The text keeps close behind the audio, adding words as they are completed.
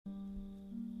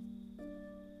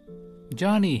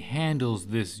Jonny handles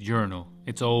this journal.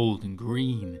 It's old and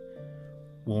green,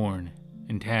 worn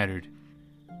and tattered.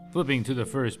 Flipping to the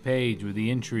first page where the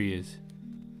entry is.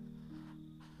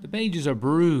 The pages are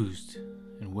bruised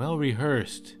and well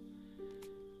rehearsed.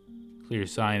 Clear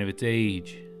sign of its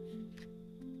age.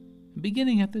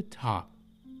 Beginning at the top,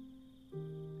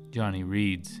 Jonny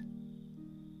reads,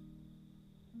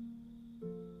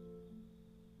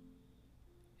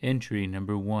 Entry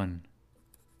number 1.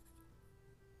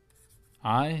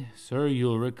 I, Sir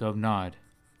Ulrich of Nod,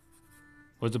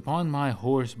 was upon my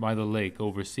horse by the lake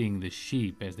overseeing the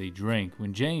sheep as they drank,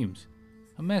 when James,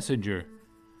 a messenger,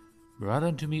 brought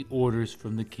unto me orders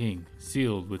from the king,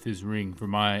 sealed with his ring for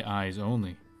my eyes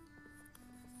only.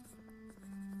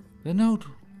 The note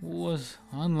was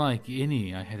unlike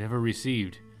any I had ever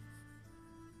received.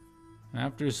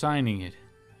 After signing it,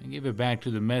 I gave it back to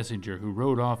the messenger, who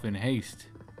rode off in haste.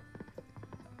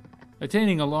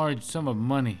 Attaining a large sum of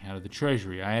money out of the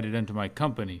treasury, I added unto my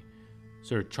company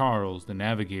Sir Charles the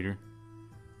navigator,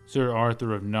 Sir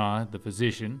Arthur of Nod the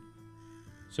physician,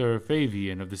 Sir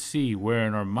Fabian of the sea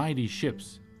wherein are mighty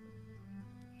ships,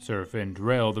 Sir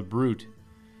Fendrel the brute,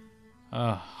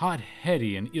 a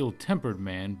hot-heady and ill-tempered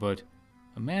man, but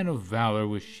a man of valor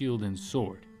with shield and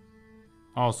sword.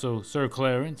 Also Sir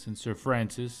Clarence and Sir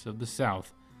Francis of the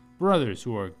south, brothers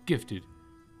who are gifted,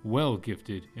 well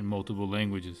gifted in multiple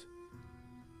languages.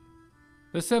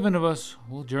 The 7 of us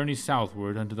will journey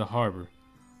southward unto the harbor.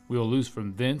 We will loose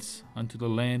from thence unto the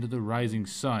land of the rising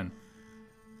sun,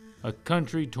 a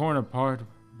country torn apart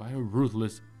by a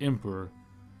ruthless emperor,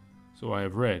 so I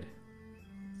have read.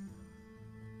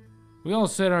 We all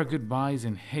said our goodbyes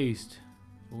in haste,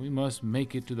 for we must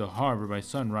make it to the harbor by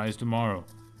sunrise tomorrow.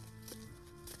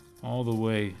 All the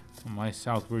way on my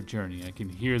southward journey, I can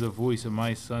hear the voice of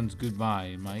my son's goodbye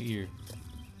in my ear.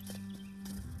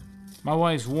 My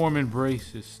wife's warm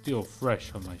embrace is still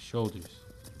fresh on my shoulders.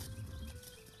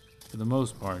 For the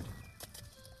most part,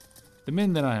 the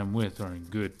men that I am with are in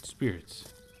good spirits.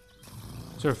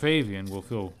 Sir Fabian will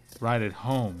feel right at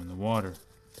home in the water,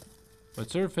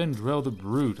 but Sir Fendrel the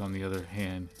brute, on the other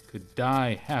hand, could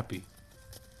die happy,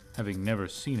 having never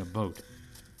seen a boat.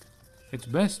 It's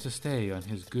best to stay on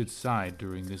his good side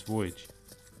during this voyage.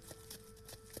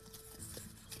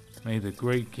 May the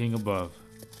great King above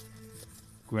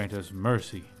grant us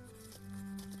mercy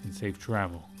and safe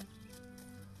travel.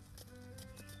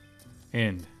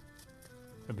 End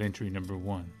of entry number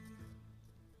 1.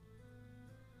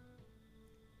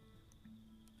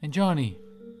 And Jonny,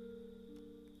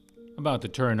 about to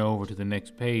turn over to the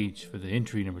next page for the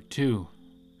entry number 2,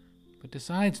 but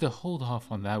decides to hold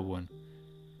off on that one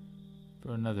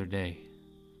for another day.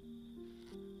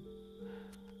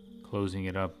 Closing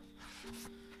it up,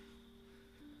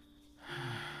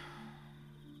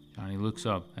 Jonny looks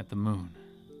up at the moon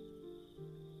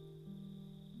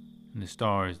and the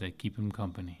stars that keep him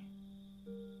company.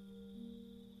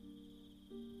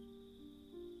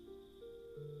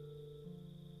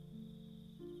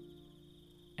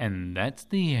 And that's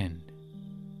the end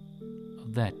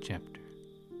of that chapter.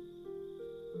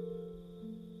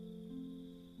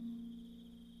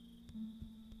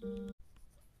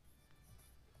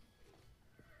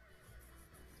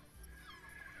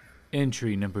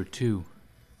 Entry number 2.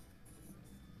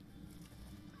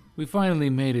 We finally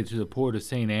made it to the port of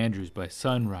St. Andrews by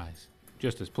sunrise,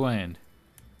 just as planned.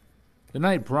 The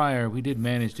night prior, we did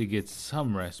manage to get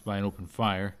some rest by an open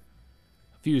fire.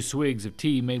 A few swigs of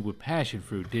tea made with passion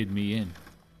fruit did me in,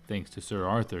 thanks to Sir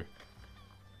Arthur.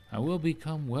 I will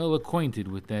become well acquainted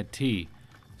with that tea,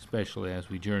 especially as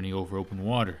we journey over open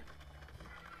water.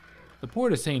 The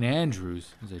port of St.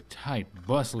 Andrews is a tight,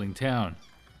 bustling town.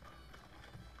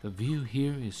 The view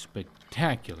here is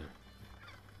spectacular.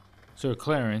 Sir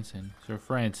Clarence and Sir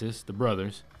Francis, the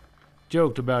brothers,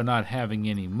 joked about not having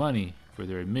any money for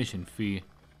their admission fee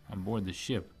on board the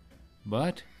ship,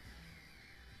 but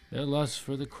their lust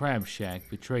for the crab shack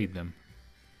betrayed them.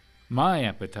 My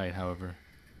appetite, however,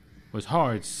 was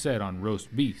hard set on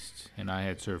roast beasts, and I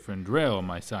had Sir Fendrel on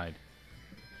my side.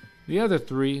 The other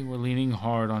 3 were leaning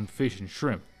hard on fish and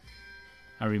shrimp.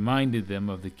 I reminded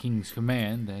them of the king's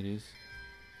command, that is,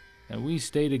 that we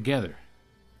stay together.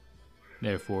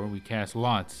 Therefore, we cast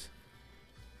lots,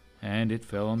 and it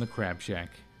fell on the crab shack.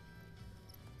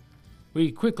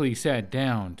 We quickly sat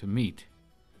down to meat,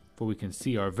 for we can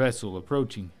see our vessel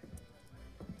approaching.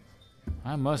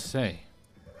 I must say,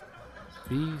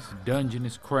 these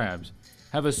Dungeness crabs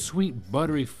have a sweet,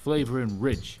 buttery flavor and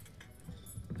rich.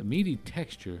 The meaty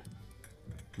texture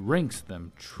ranks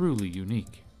them truly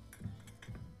unique.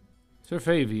 Sir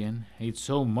Fabian ate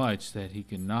so much that he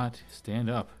could not stand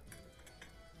up.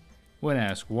 When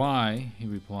asked why, he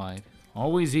replied,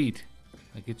 Always eat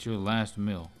like it's your last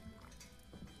meal.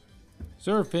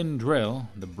 Sir Findrell,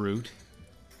 the brute,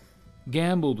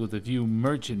 gambled with a few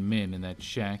merchant men in that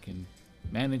shack and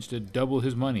managed to double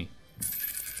his money.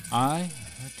 I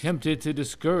attempted to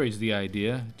discourage the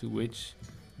idea, to which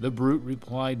the brute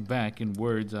replied back in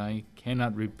words I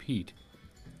cannot repeat,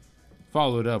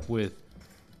 followed up with,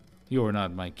 "You're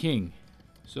not my king."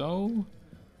 So,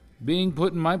 being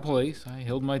put in my place, I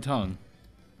held my tongue.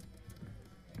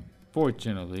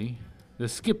 Fortunately, the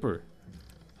skipper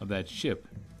of that ship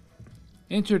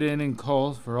entered in and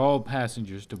called for all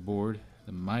passengers to board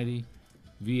the mighty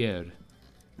Vierre.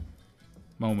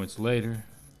 Moments later,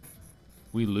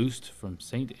 we loosed from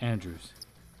St. Andrews.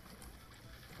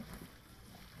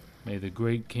 May the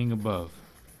great King above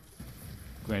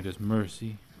grant us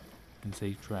mercy and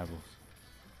safe travels.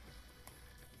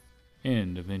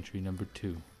 End of entry number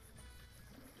 2.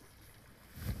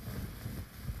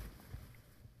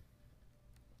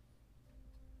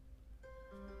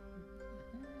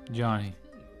 Jonny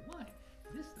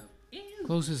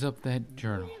closes up that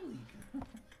journal.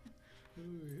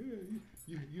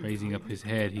 Raising up his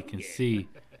head, he can see,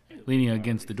 leaning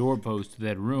against the doorpost of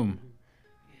that room,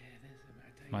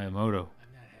 Miyamoto,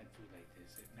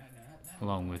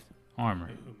 along with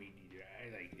armor.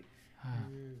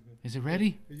 Is it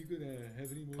ready?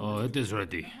 Oh, it is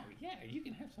ready.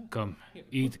 Come,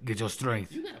 eat, get your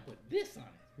strength. You gotta put this on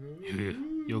it.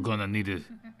 You're gonna need it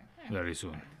very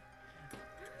soon.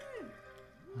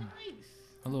 Nice.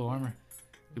 Hello, armor.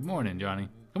 Good morning, Jonny.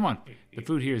 Come on, the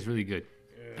food here is really good.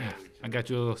 I got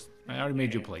you a little. I already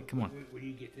made you a plate. Come on. Where do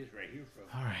you get this right here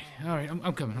from? All right.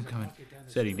 I'm coming.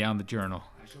 Setting down the journal.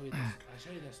 I'll show you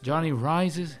this. Jonny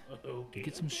rises to Okay.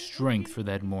 get some strength for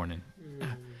that morning.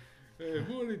 Hey,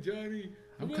 morning, Johnny.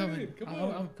 I'm Come coming. in, come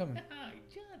on. I'm coming. Hi,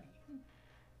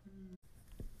 Johnny.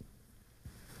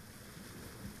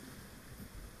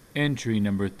 Entry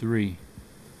number 3.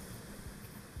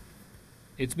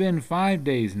 It's been 5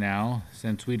 days now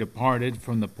since we departed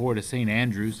from the port of St.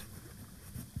 Andrews.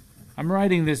 I'm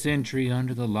writing this entry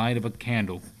under the light of a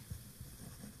candle.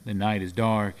 The night is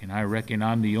dark, and I reckon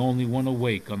I'm the only one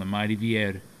awake on the mighty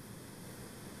Vierre.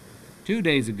 2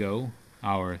 days ago,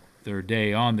 our third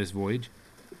day on this voyage,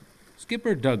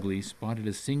 Skipper Dudley spotted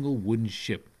a single wooden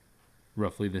ship,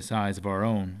 roughly the size of our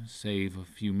own, save a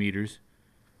few meters,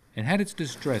 and had its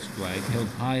distress flag held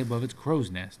high above its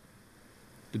crow's nest.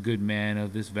 The good man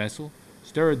of this vessel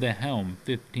stirred the helm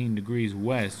 15 degrees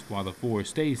west while the fore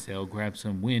staysail grabbed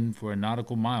some wind for a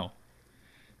nautical mile.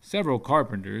 Several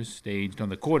carpenters staged on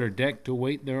the quarter deck to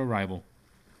await their arrival.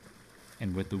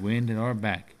 And with the wind at our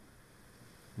back,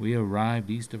 we arrived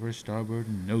east of her starboard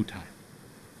in no time.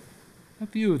 A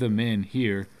few of the men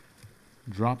here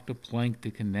dropped a plank to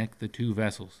connect the two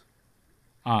vessels.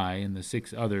 I and the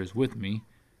 6 others with me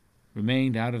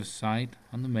remained out of sight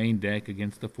on the main deck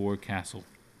against the forecastle.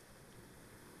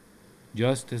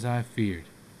 Just as I feared.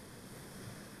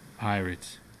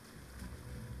 Pirates.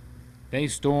 They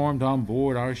stormed on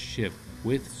board our ship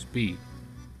with speed.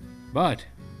 But,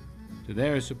 to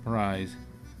their surprise,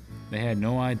 they had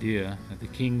no idea that the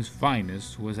King's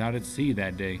finest was out at sea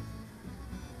that day.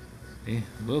 The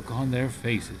look on their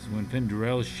faces when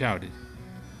Findrell shouted,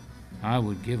 I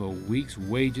would give a week's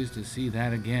wages to see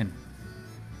that again.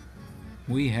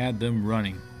 We had them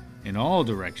running in all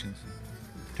directions,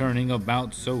 turning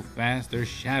about so fast their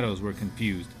shadows were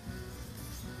confused.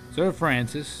 Sir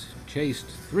Francis chased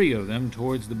 3 of them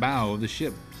towards the bow of the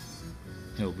ship.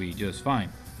 He'll be just fine.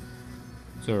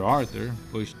 Sir Arthur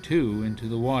pushed 2 into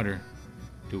the water,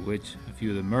 to which a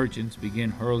few of the merchants began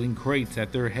hurling crates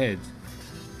at their heads,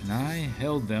 and I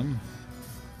held them.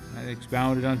 I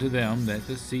expounded unto them that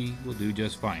the sea will do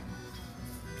just fine.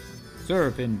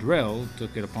 Sir Findrell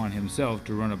took it upon himself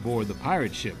to run aboard the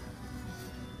pirate ship.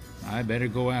 I better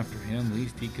go after him,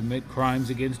 lest he commit crimes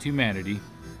against humanity.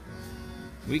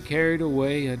 We carried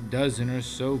away a dozen or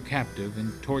so captive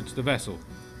and torched the vessel.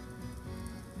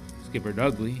 Skipper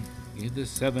Dudley gave the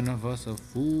 7 of us a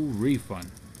full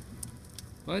refund.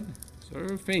 But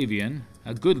Sir Fabian,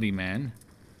 a goodly man,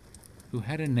 who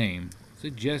had a name,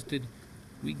 suggested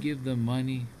we give the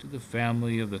money to the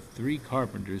family of the 3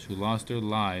 carpenters who lost their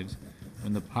lives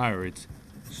when the pirates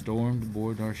stormed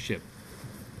aboard our ship.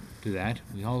 To that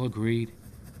we all agreed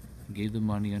and gave the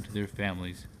money unto their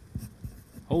families,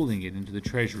 holding it into the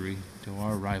treasury till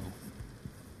our arrival.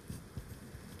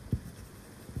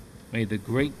 May the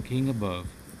great King above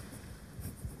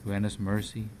grant us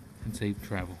mercy and safe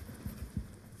travel.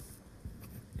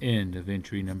 End of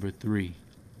entry number 3.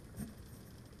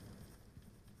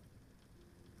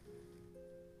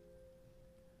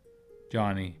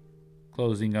 Jonny,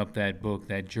 closing up that book,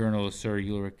 that journal of Sir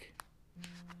Ulrich,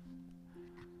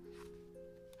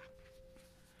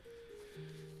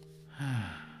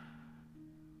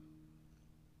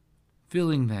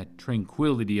 feeling that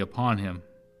tranquility upon him.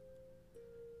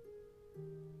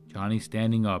 Jonny,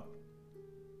 standing up,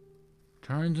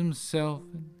 turns himself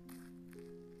and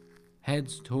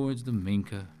heads towards the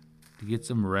Minka to get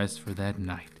some rest for that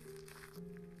night.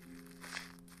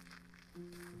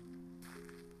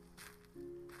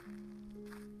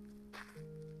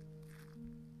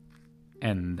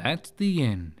 And that's the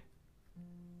end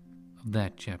of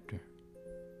that chapter.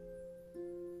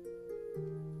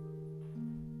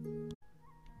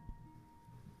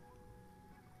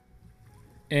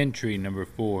 Entry number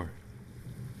 4.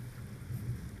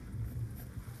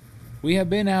 We have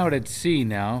been out at sea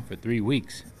now for 3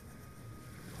 weeks.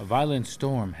 A violent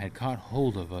storm had caught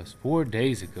hold of us 4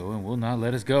 days ago and will not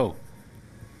let us go.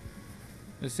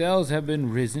 The sails have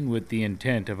been risen with the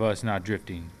intent of us not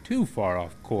drifting too far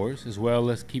off course, as well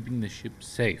as keeping the ship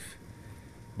safe.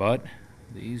 But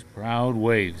these proud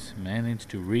waves managed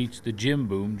to reach the jib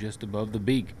boom just above the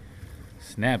beak,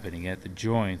 snapping at the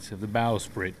joints of the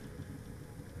bowsprit.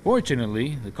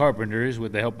 Fortunately, the carpenters,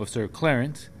 with the help of Sir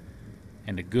Clarence,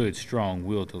 and a good strong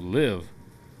will to live,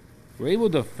 were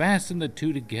able to fasten the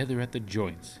two together at the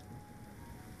joints.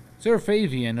 Sir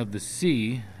Fabian of the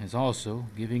Sea is also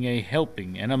giving a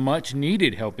helping and a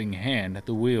much-needed helping hand at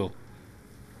the wheel.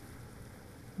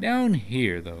 Down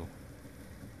here, though,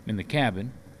 in the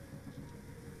cabin,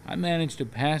 I managed to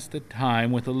pass the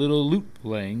time with a little lute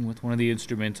playing with one of the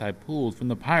instruments I pulled from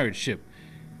the pirate ship.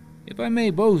 If I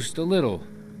may boast a little,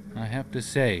 I have to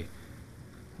say,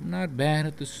 I'm not bad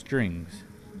at the strings.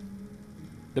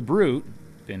 The brute,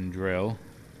 Vendrell,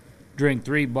 drank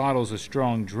 3 bottles of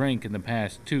strong drink in the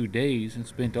past 2 days and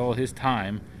spent all his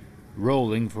time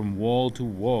rolling from wall to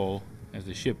wall as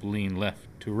the ship leaned left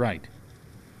to right.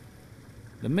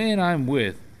 The men I'm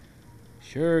with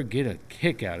sure get a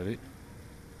kick out of it.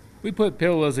 We put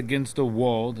pillows against the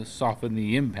wall to soften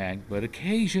the impact, but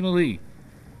occasionally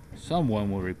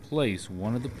someone will replace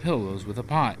one of the pillows with a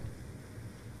pot.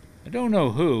 I don't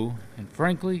know who, and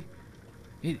frankly,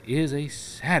 it is a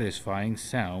satisfying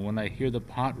sound when I hear the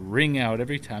pot ring out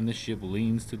every time the ship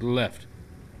leans to the left.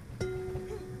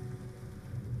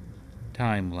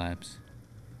 Time lapse.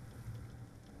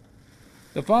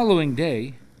 The following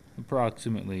day,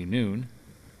 approximately noon,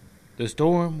 the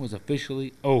storm was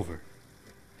officially over,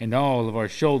 and all of our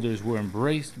shoulders were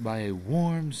embraced by a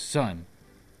warm sun.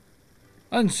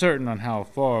 Uncertain on how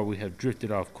far we have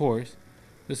drifted off course,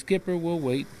 the skipper will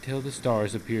wait till the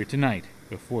stars appear tonight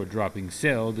before dropping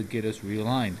sail to get us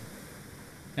realigned.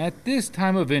 At this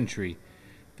time of entry,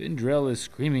 Vendrell is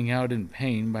screaming out in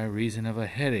pain by reason of a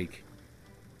headache.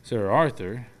 Sir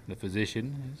Arthur, the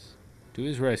physician, is to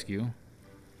his rescue.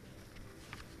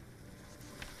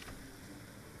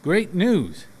 Great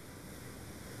news!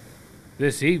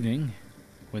 This evening,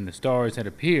 when the stars had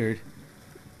appeared,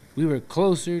 we were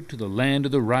closer to the land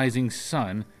of the rising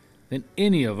sun than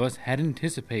any of us had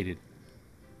anticipated.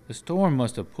 The storm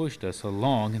must have pushed us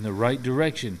along in the right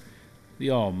direction,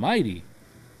 the Almighty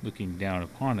looking down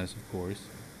upon us, of course.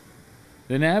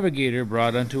 The navigator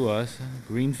brought unto us a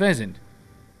green pheasant,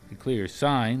 a clear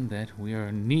sign that we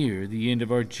are near the end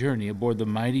of our journey aboard the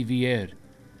mighty Vier.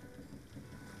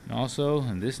 And also,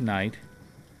 on this night,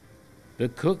 the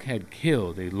cook had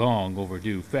killed a long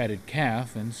overdue fatted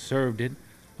calf and served it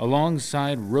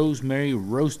alongside rosemary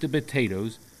roasted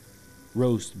potatoes,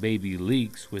 roast baby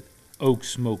leeks with oak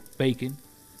smoked bacon,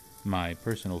 my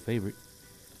personal favorite.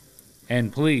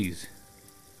 And please,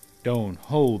 don't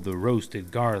hold the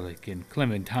roasted garlic and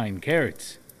clementine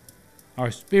carrots. Our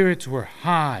spirits were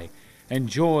high, and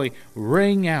joy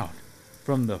rang out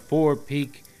from the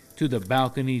forepeak to the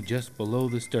balcony just below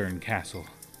the stern castle.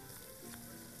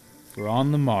 For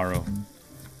on the morrow,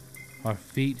 our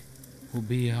feet will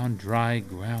be on dry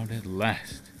ground at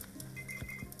last.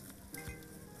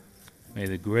 May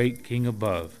the great King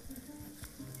above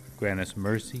grant us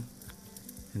mercy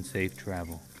and safe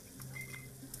travel.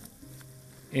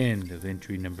 End of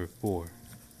entry number 4.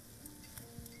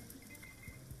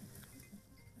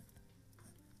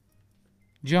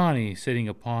 Jonny, sitting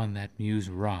upon that Muse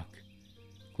rock,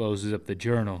 closes up the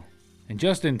journal, and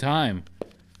just in time,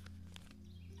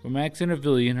 for Max and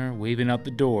Avillion are waving out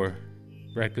the door.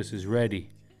 Breakfast is ready,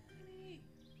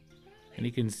 and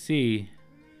he can see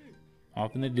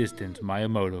off in the distance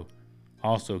Miyamoto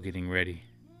also getting ready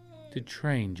to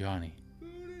train Jonny.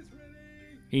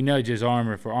 He nudges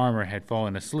Armor, for Armor had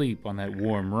fallen asleep on that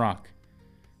warm rock.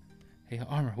 Hey,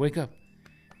 Armor, wake up.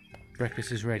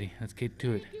 Breakfast is ready. Let's get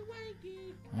to it.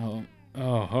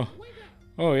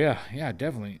 Oh, yeah,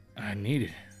 definitely. I need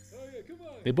it.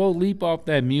 They both leap off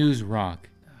that Muse rock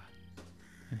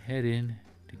and head in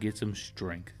to get some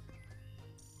strength.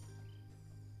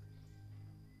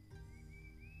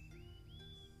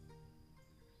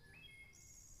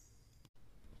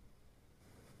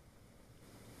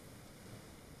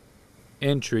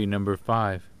 Entry number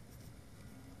 5.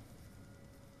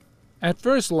 At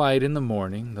first light in the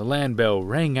morning, the land bell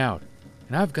rang out,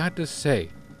 and I've got to say,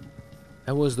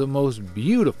 that was the most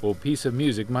beautiful piece of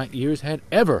music my ears had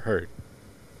ever heard.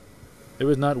 There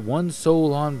was not one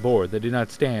soul on board that did not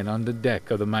stand on the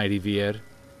deck of the mighty Vier.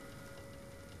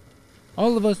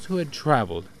 All of us who had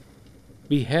traveled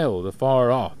beheld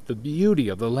afar off the beauty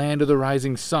of the land of the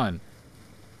rising sun.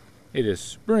 It is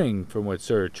spring from what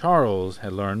Sir Charles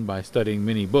had learned by studying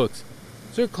many books.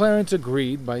 Sir Clarence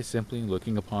agreed by simply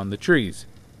looking upon the trees.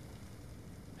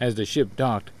 As the ship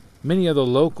docked, many of the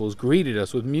locals greeted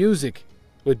us with music,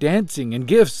 with dancing and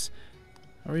gifts.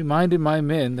 I reminded my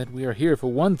men that we are here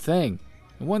for one thing,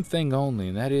 and one thing only,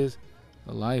 and that is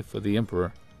the life of the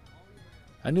Emperor.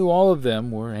 I knew all of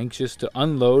them were anxious to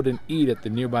unload and eat at the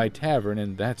nearby tavern,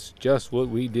 and that's just what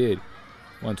we did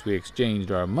once we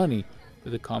exchanged our money for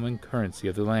the common currency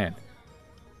of the land.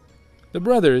 The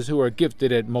brothers, who are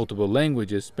gifted at multiple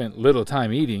languages, spent little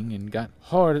time eating and got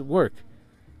hard at work,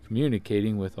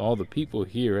 communicating with all the people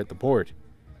here at the port.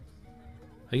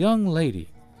 A young lady,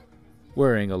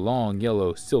 wearing a long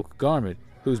yellow silk garment,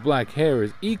 whose black hair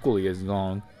is equally as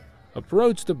long,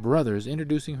 approached the brothers,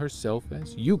 introducing herself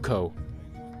as Yuko,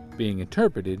 being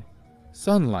interpreted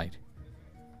Sunlight.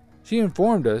 She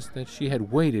informed us that she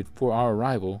had waited for our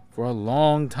arrival for a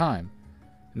long time,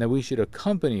 and that we should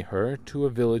accompany her to a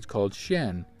village called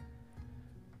Shen.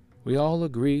 We all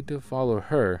agreed to follow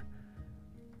her.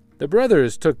 The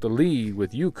brothers took the lead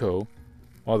with Yuko,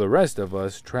 while the rest of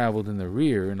us traveled in the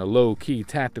rear in a low-key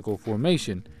tactical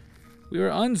formation. We were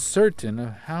uncertain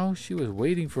of how she was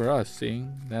waiting for us,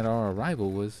 seeing that our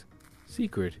arrival was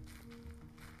secret.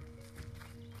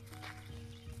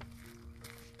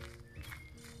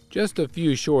 Just a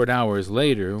few short hours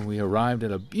later, we arrived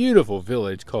at a beautiful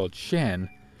village called Shen.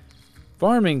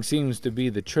 Farming seems to be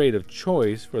the trade of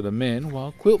choice for the men,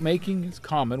 while quilt making is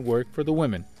common work for the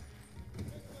women.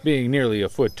 Being nearly a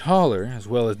foot taller, as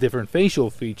well as different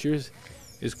facial features,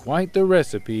 is quite the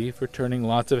recipe for turning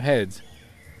lots of heads.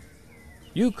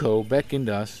 Yuko beckoned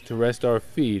us to rest our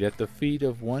feet at the feet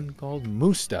of one called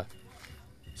Musta.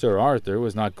 Sir Arthur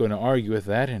was not going to argue with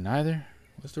that, and neither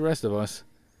was the rest of us.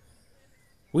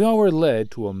 We all were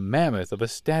led to a mammoth of a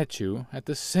statue at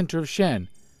the center of Shen.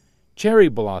 Cherry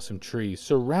blossom trees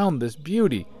surround this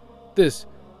beauty, this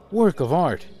work of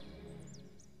art.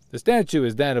 The statue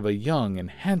is that of a young and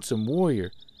handsome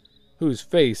warrior, whose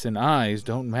face and eyes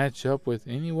don't match up with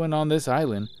anyone on this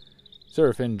island.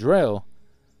 Sir Fendrell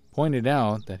pointed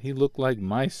out that he looked like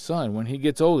my son when he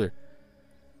gets older.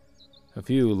 A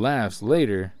few laughs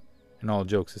later, and all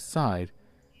jokes aside,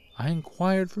 I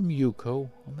inquired from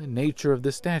Yuko on the nature of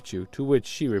the statue, to which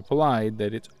she replied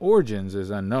that its origins is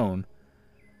unknown.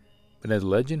 But as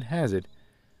legend has it,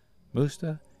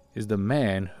 Musta is the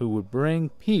man who would bring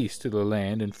peace to the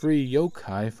land and free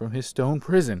yokai from his stone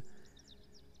prison.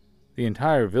 The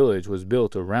entire village was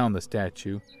built around the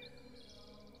statue,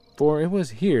 for it was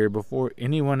here before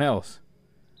anyone else.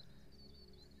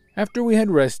 After we had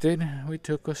rested, we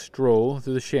took a stroll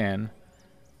through the Shan.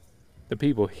 The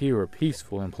people here are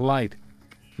peaceful and polite.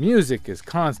 Music is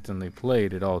constantly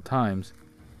played at all times.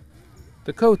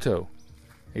 The koto,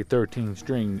 a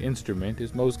 13-stringed instrument,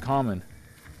 is most common.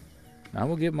 I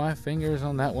will get my fingers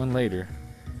on that one later.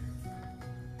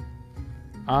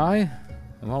 I,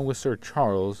 along with Sir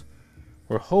Charles,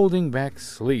 were holding back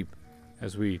sleep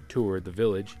as we toured the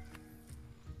village.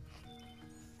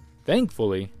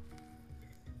 Thankfully,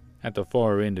 at the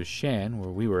far end of Shan,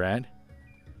 where we were at,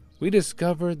 we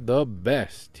discovered the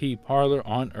best tea parlor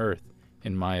on earth,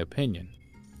 in my opinion.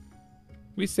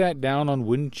 We sat down on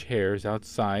wooden chairs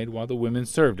outside while the women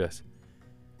served us.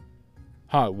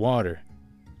 Hot water,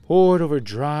 poured over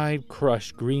dried,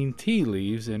 crushed green tea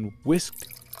leaves and whisked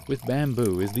with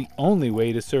bamboo, is the only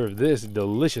way to serve this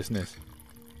deliciousness.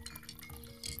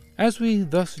 As we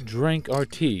thus drank our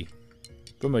tea,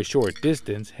 from a short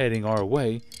distance heading our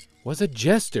way was a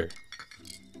jester.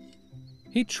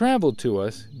 He traveled to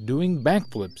us doing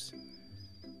backflips.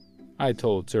 I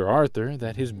told Sir Arthur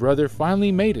that his brother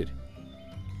finally made it.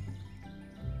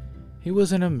 He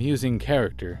was an amusing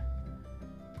character,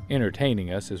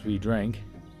 entertaining us as we drank.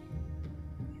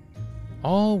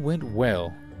 All went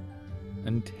well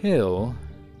until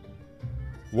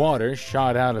water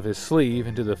shot out of his sleeve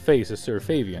into the face of Sir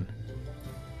Fabian.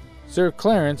 Sir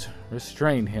Clarence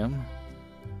restrained him.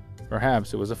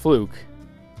 Perhaps it was a fluke.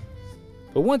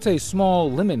 But once a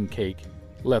small lemon cake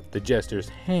left the jester's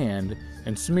hand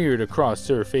and smeared across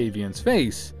Sir Fabian's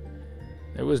face,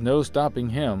 there was no stopping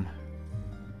him.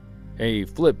 A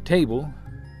flipped table,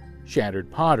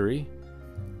 shattered pottery,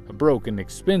 a broken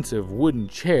expensive wooden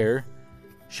chair,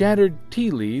 shattered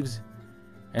tea leaves,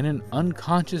 and an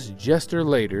unconscious jester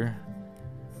later,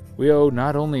 we owe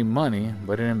not only money,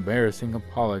 but an embarrassing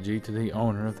apology to the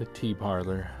owner of the tea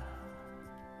parlor.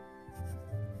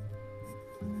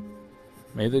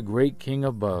 May the great King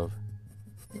above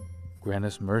grant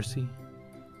us mercy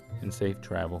and safe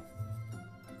travel.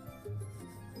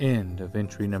 End of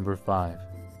entry number 5.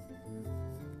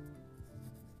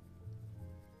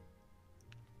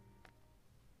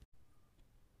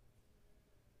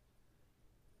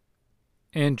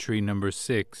 Entry number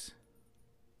 6.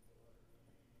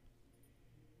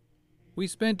 We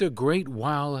spent a great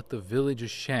while at the village of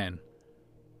Shan,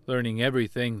 learning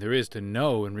everything there is to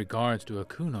know in regards to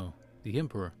Akuno, the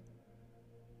Emperor.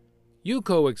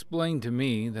 Yuko explained to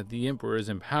me that the Emperor is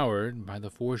empowered by the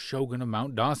 4 shogun of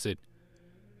Mount Dosset.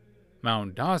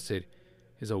 Mount Dosset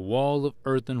is a wall of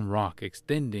earth and rock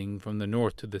extending from the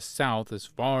north to the south as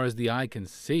far as the eye can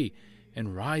see,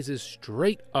 and rises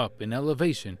straight up in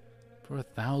elevation for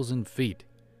 1,000 feet.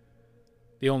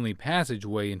 The only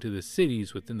passageway into the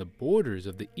cities within the borders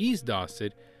of the East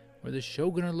Dosset, where the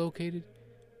shogun are located,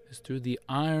 is through the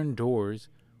iron doors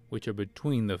which are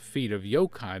between the feet of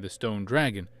Yokai the stone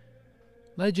dragon.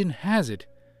 Legend has it,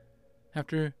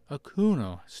 after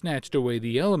Akuno snatched away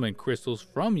the element crystals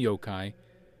from Yokai,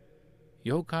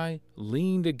 Yokai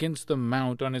leaned against the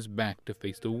mount on his back to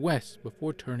face the west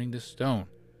before turning to stone.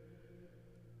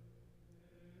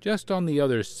 Just on the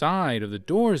other side of the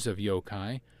doors of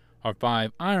Yokai are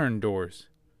 5 iron doors,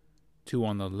 2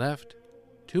 on the left,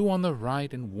 2 on the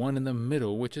right, and 1 in the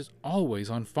middle, which is always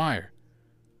on fire.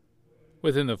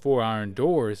 Within the 4 iron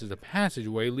doors is a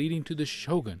passageway leading to the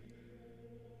shogun.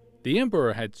 The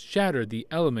Emperor had shattered the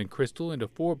element crystal into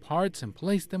 4 parts and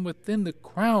placed them within the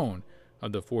crown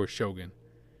of the 4 shogun.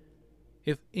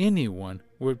 If anyone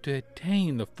were to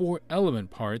attain the 4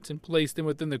 element parts and place them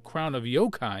within the crown of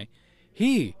Yokai,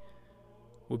 he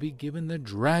would be given the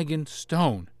dragon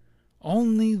stone.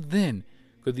 Only then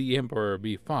could the Emperor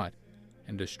be fought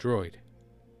and destroyed.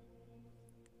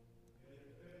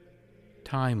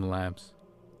 Time lapse.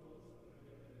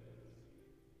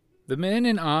 The men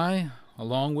and I,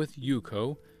 along with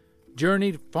Yuko,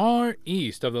 journeyed far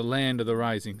east of the land of the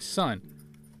rising sun.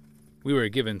 We were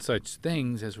given such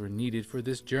things as were needed for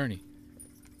this journey: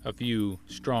 a few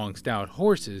strong, stout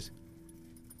horses,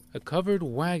 a covered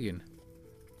wagon.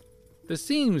 The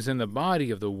seams in the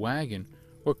body of the wagon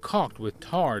were caulked with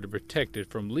tar to protect it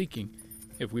from leaking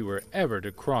if we were ever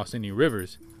to cross any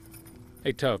rivers.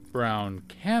 A tough brown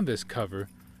canvas cover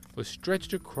was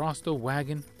stretched across the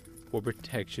wagon for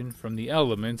protection from the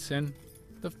elements, and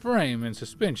the frame and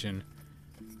suspension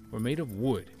were made of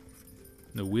wood.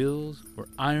 The wheels were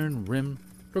iron-rimmed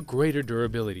for greater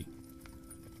durability.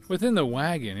 Within the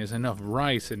wagon is enough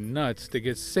rice and nuts to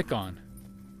get sick on.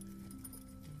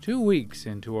 2 weeks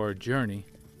into our journey,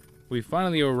 we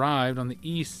finally arrived on the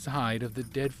east side of the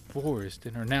dead forest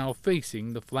and are now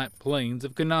facing the flat plains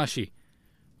of Kanashi,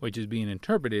 which is being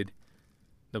interpreted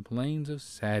the plains of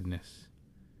sadness.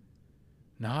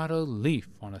 Not a leaf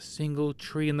on a single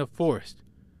tree in the forest,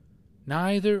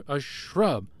 neither a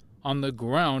shrub on the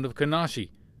ground of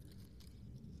Kanashi.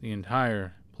 The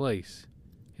entire place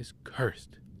is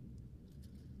cursed.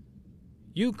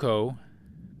 Yuko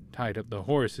tied up the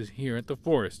horses here at the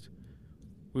forest.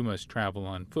 We must travel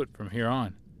on foot from here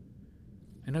on.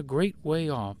 And a great way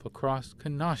off across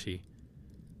Kanashi,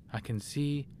 I can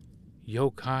see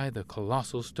Yokai the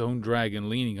colossal stone dragon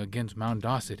leaning against Mount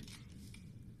Dosset.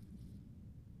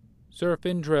 Sir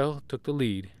Findrell took the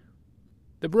lead.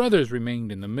 The brothers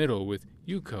remained in the middle with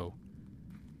Yuko,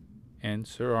 and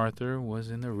Sir Arthur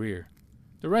was in the rear.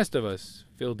 The rest of us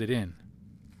filled it in.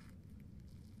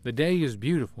 The day is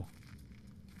beautiful,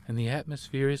 and the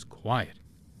atmosphere is quiet.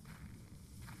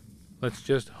 Let's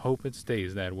just hope it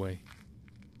stays that way.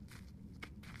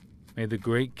 May the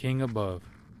great King above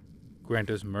grant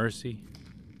us mercy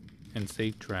and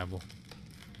safe travel.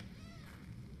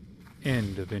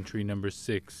 End of entry number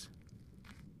 6.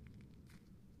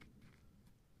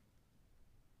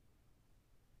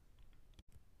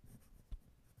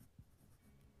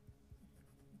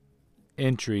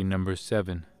 Entry number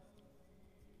 7.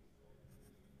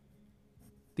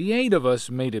 The 8 of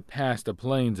us made it past the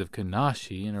plains of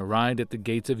Kanashi and arrived at the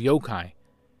gates of Yokai.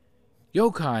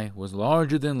 Yokai was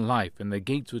larger than life, and the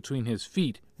gates between his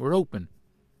feet were open.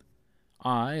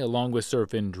 I, along with Sir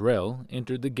Findrell,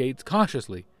 entered the gates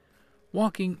cautiously,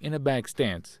 walking in a back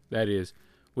stance, that is,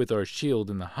 with our shield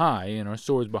in the high and our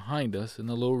swords behind us in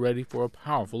the low, ready for a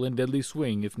powerful and deadly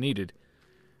swing if needed.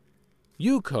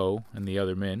 Yuko and the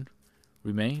other men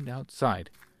remained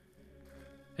outside.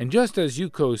 And just as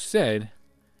Yuko said,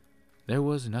 there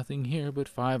was nothing here but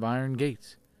 5 iron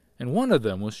gates, and one of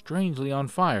them was strangely on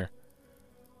fire.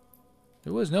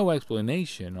 There was no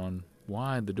explanation on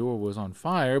why the door was on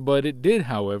fire, but it did,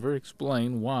 however,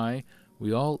 explain why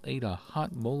we all ate a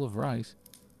hot bowl of rice.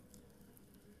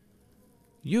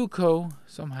 Yuko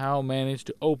somehow managed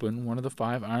to open one of the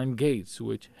 5 iron gates,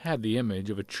 which had the image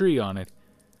of a tree on it.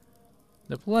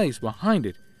 The place behind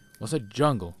it was a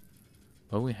jungle,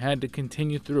 but we had to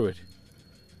continue through it.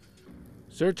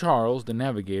 Sir Charles, the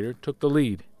navigator, took the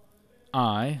lead.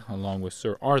 I, along with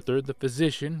Sir Arthur, the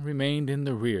physician, remained in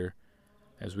the rear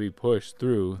as we pushed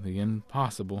through the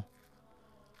impossible.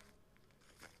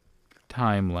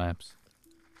 Time lapse.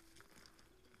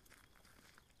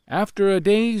 After a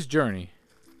day's journey,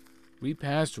 we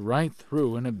passed right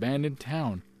through an abandoned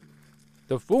town.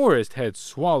 The forest had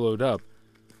swallowed up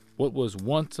what was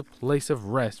once a place of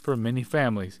rest for many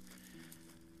families.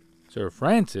 Sir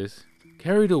Francis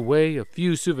carried away a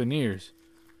few souvenirs.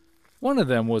 One of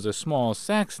them was a small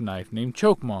sax knife named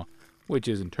Chokemaw, which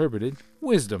is interpreted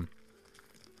wisdom.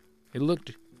 It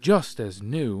looked just as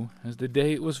new as the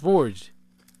day it was forged.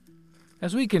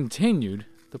 As we continued,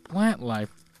 the plant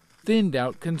life thinned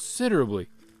out considerably,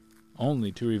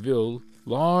 only to reveal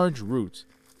large roots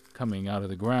coming out of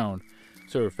the ground.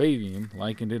 Sir Fabian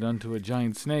likened it unto a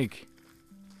giant snake.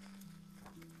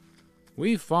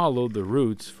 We followed the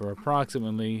roots for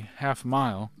approximately half a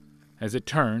mile as it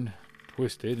turned,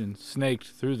 twisted, and snaked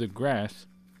through the grass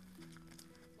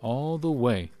all the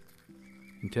way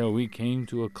until we came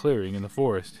to a clearing in the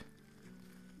forest.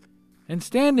 And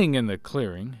standing in the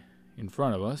clearing in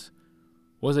front of us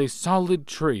was a solid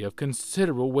tree of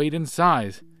considerable weight and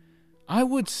size. I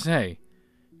would say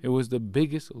it was the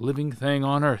biggest living thing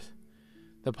on earth.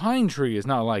 The pine tree is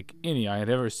not like any I had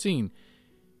ever seen.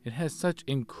 It has such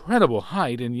incredible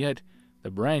height, and yet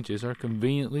the branches are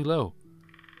conveniently low.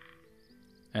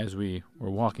 As we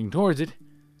were walking towards it,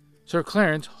 Sir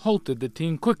Clarence halted the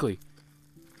team quickly.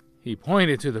 He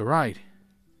pointed to the right,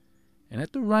 and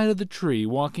at the right of the tree,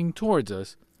 walking towards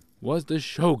us, was the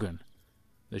shogun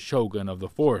of the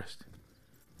forest.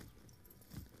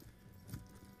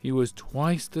 He was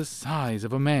twice the size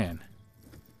of a man.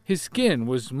 His skin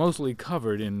was mostly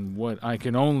covered in what I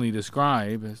can only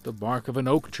describe as the bark of an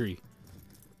oak tree,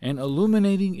 and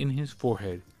illuminating in his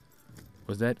forehead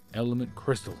was that element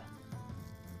crystal.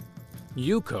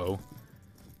 Yuko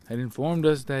had informed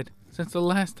us that since the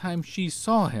last time she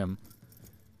saw him,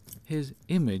 his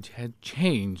image had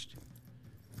changed.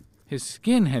 His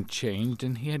skin had changed,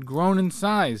 and he had grown in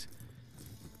size.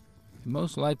 It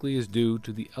most likely is due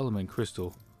to the element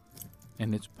crystal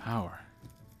and its power.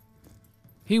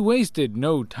 He wasted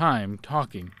no time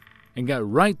talking and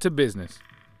got right to business.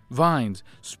 Vines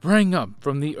sprang up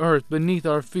from the earth beneath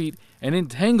our feet and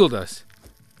entangled us.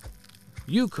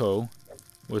 Yuko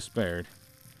was spared.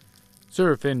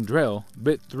 Sir Fendrell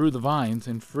bit through the vines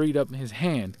and freed up his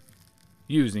hand.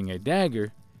 Using a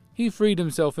dagger, he freed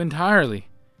himself entirely.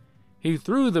 He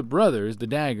threw the brothers the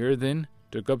dagger, then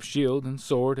took up shield and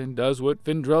sword and does what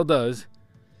Fendrell does.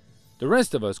 The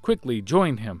rest of us quickly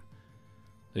joined him.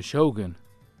 The shogun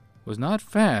was not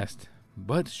fast,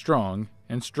 but strong,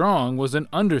 and strong was an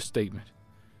understatement.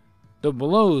 The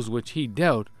blows which he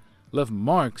dealt left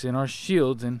marks in our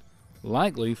shields and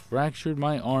likely fractured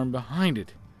my arm behind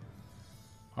it.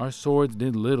 Our swords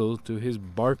did little to his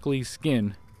barkly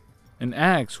skin. An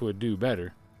axe would do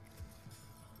better.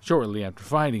 Shortly after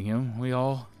fighting him, we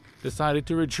all decided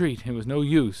to retreat. It was no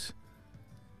use.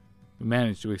 We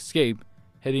managed to escape,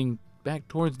 heading back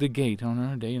towards the gate on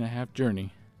our day-and-a-half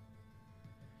journey.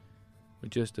 With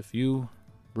just a few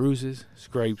bruises,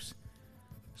 scrapes,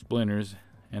 splinters,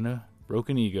 and a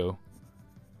broken ego.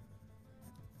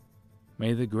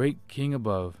 May the great King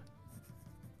above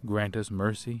grant us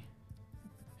mercy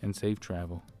and safe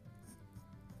travel.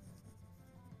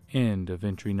 End of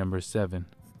entry number 7.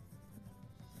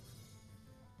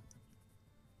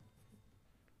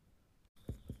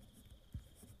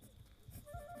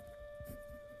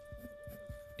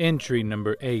 Entry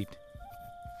number 8.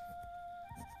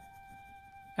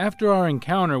 After our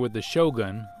encounter with the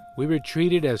shogun, we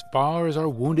retreated as far as our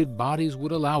wounded bodies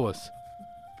would allow us.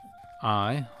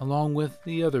 I, along with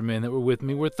the other men that were with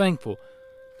me, were thankful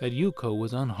that Yuko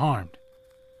was unharmed.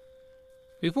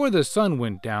 Before the sun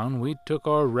went down, we took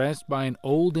our rest by an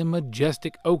old and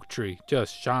majestic oak tree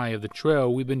just shy of the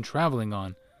trail we'd been traveling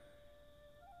on.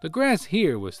 The grass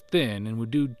here was thin and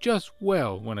would do just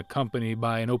well when accompanied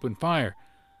by an open fire.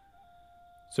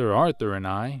 Sir Arthur and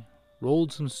I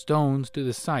rolled some stones to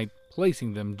the site,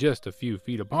 placing them just a few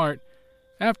feet apart.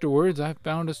 Afterwards, I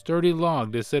found a sturdy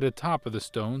log to set atop of the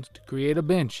stones to create a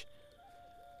bench.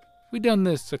 We'd done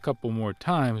this a couple more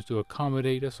times to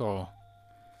accommodate us all.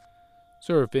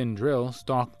 Sir Findrill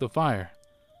stalked the fire.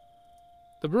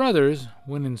 The brothers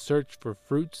went in search for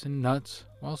fruits and nuts,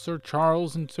 while Sir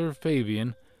Charles and Sir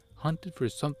Fabian hunted for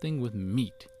something with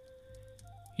meat.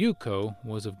 Yuko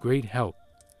was of great help.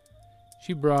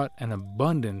 She brought an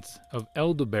abundance of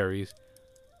elderberries,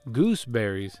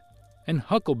 gooseberries, and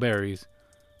huckleberries,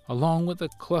 along with a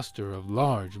cluster of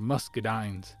large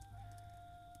muscadines.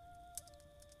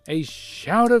 A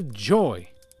shout of joy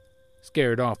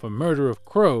scared off a murder of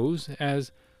crows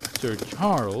as Sir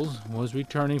Charles was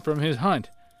returning from his hunt.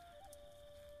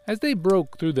 As they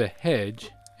broke through the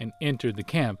hedge and entered the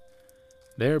camp,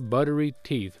 their buttery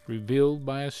teeth, revealed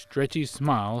by a stretchy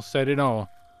smile, said it all.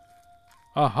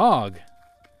 A hog,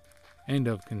 and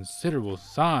of considerable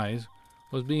size,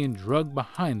 was being dragged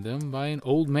behind them by an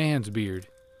old man's beard.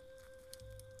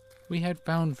 We had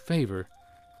found favor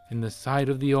in the sight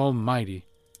of the Almighty,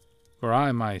 for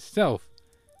I myself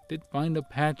did find a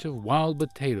patch of wild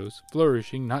potatoes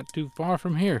flourishing not too far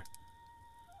from here.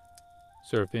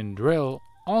 Sir Findrill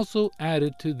also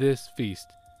added to this feast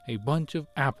a bunch of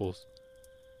apples,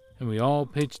 and we all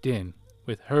pitched in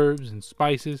with herbs and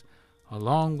spices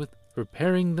along with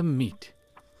preparing the meat.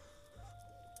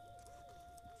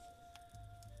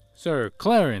 Sir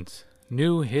Clarence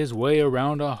knew his way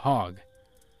around a hog,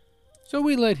 so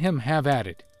we let him have at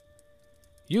it.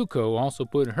 Yuko also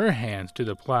put her hands to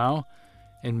the plow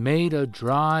and made a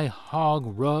dry hog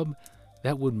rub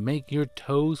that would make your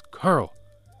toes curl.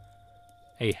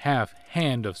 A half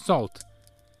hand of salt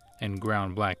and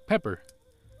ground black pepper,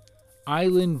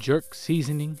 island jerk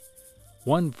seasoning,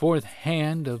 1/4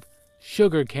 hand of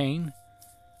sugar cane,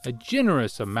 a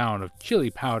generous amount of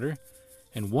chili powder,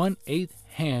 and 1/8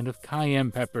 hand of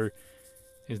cayenne pepper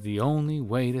is the only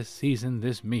way to season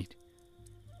this meat.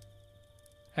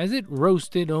 As it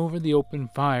roasted over the open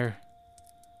fire,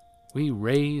 we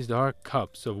raised our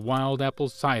cups of wild apple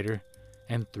cider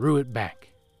and threw it back.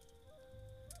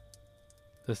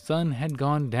 The sun had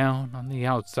gone down on the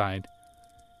outside,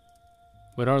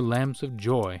 but our lamps of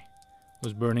joy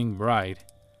was burning bright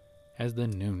as the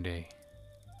noonday.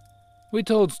 We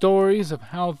told stories of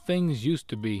how things used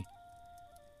to be.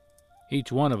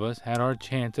 Each one of us had our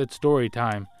chance at story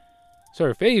time.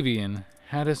 Sir Fabian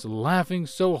had us laughing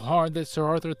so hard that Sir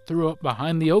Arthur threw up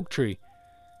behind the oak tree.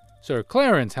 Sir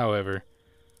Clarence, however,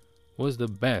 was the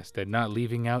best at not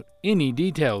leaving out any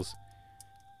details.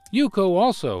 Yuko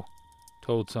also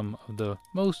told some of the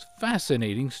most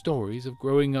fascinating stories of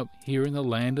growing up here in the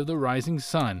land of the rising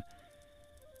sun.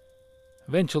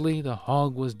 Eventually, the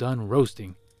hog was done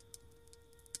roasting.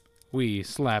 We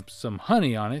slapped some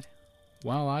honey on it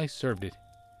while I served it.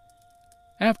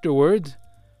 Afterwards,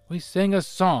 we sang a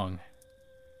song.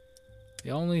 The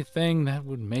only thing that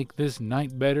would make this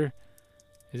night better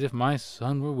is if my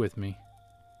son were with me.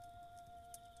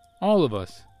 All of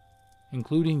us,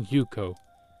 including Yuko,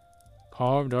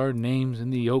 carved our names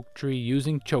in the oak tree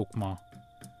using chokma.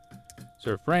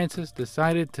 Sir Francis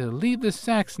decided to leave the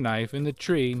sax knife in the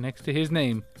tree next to his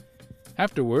name.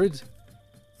 Afterwards,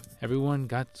 everyone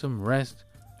got some rest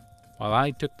while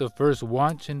I took the first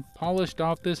watch and polished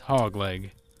off this hog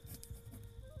leg.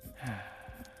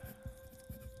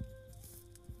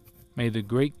 May the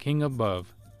great King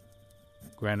above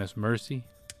grant us mercy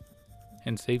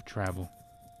and safe travel.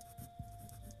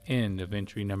 End of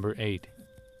entry number 8.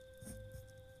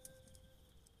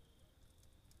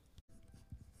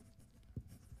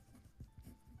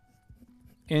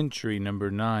 Entry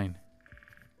number 9.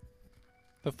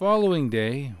 The following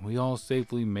day, we all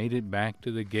safely made it back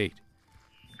to the gate.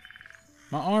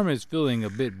 My arm is feeling a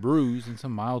bit bruised and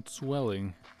some mild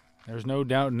swelling. There's no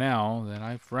doubt now that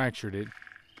I fractured it.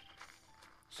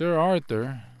 Sir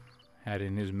Arthur had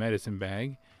in his medicine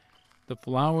bag the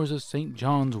flowers of St.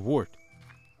 John's wort.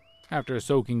 After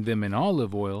soaking them in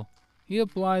olive oil, he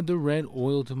applied the red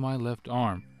oil to my left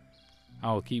arm.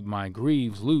 I'll keep my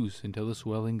greaves loose until the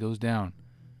swelling goes down.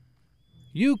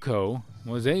 Yuko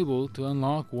was able to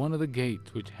unlock one of the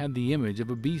gates which had the image of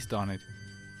a beast on it.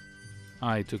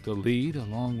 I took the lead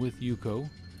along with Yuko,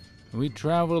 and we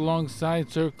traveled alongside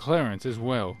Sir Clarence as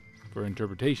well for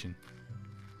interpretation.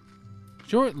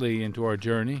 Shortly into our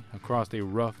journey across a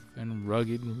rough and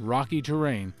rugged, rocky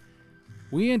terrain,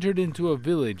 we entered into a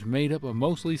village made up of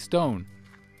mostly stone.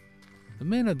 The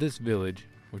men of this village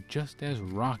were just as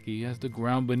rocky as the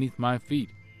ground beneath my feet,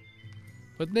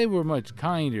 but they were much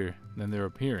kinder than their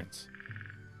appearance.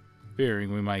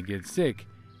 Fearing we might get sick,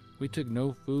 we took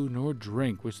no food nor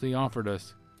drink which they offered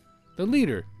us. The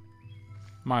leader,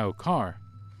 Myokar,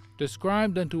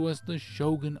 described unto us the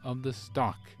shogun of the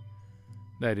stock.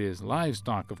 That is,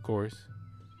 livestock, of course.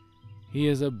 He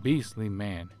is a beastly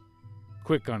man,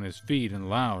 quick on his feet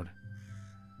and loud.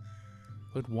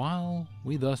 But while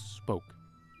we thus spoke,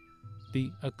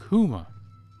 the Akuma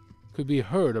could be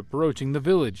heard approaching the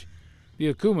village.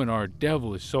 The Akumen are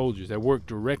devilish soldiers that work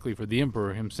directly for the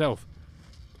Emperor himself.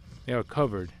 They are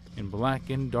covered in black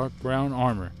and dark brown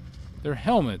armor. Their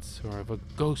helmets are of a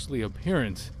ghostly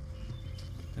appearance,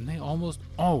 and they almost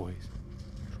always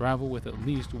travel with at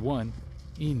least one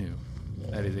Inu,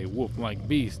 that is a wolf-like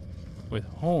beast, with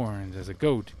horns as a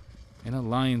goat and a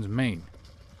lion's mane.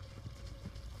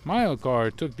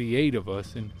 Myokar took the 8 of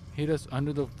us and hid us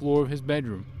under the floor of his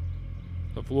bedroom.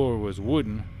 The floor was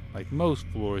wooden, like most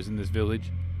floors in this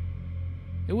village.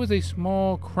 It was a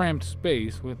small, cramped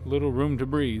space with little room to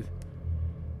breathe.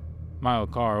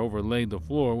 Myokar overlaid the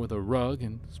floor with a rug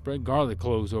and spread garlic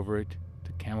cloves over it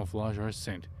to camouflage our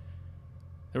scent.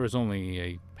 There was only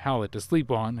a pallet to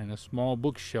sleep on and a small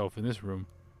bookshelf in this room.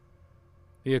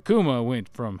 The Akuma went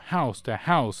from house to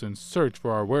house in search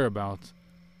for our whereabouts.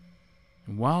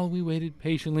 And while we waited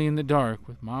patiently in the dark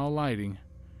with mild lighting,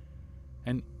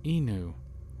 an Inu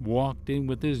walked in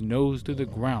with his nose to the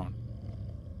ground.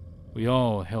 We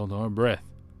all held our breath.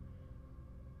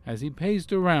 As he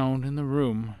paced around in the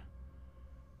room,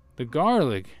 the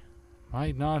garlic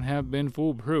might not have been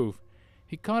foolproof.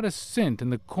 He caught a scent in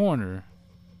the corner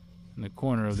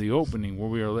of the opening where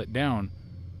we are let down.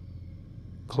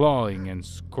 Clawing and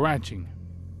scratching,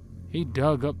 he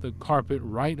dug up the carpet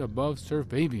right above Sir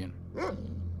Fabian.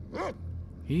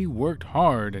 He worked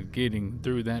hard at getting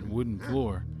through that wooden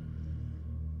floor.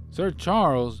 Sir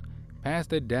Charles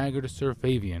passed a dagger to Sir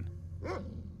Fabian.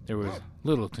 There was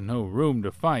little to no room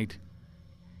to fight,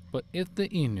 but if the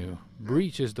Inu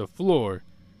breaches the floor,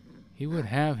 he would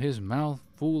have his mouth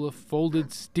full of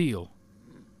folded steel.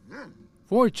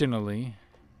 Fortunately,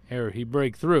 ere he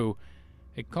break through,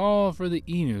 a call for the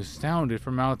Inu sounded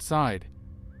from outside.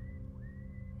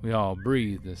 We all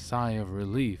breathed a sigh of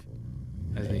relief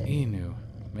as the Inu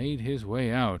made his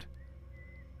way out.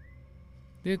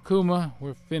 The Akuma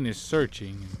were finished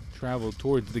searching and traveled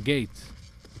towards the gates.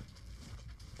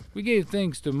 We gave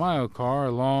thanks to Myokar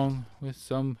along with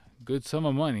some good sum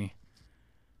of money.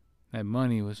 That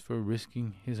money was for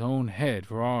risking his own head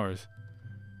for ours.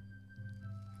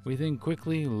 We then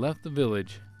quickly left the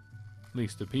village,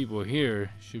 lest the people here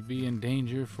should be in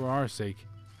danger for our sake.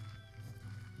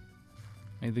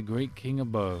 May the great King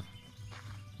above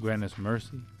grant us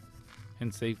mercy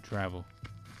and safe travel.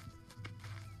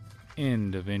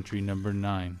 End of entry number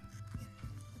 9.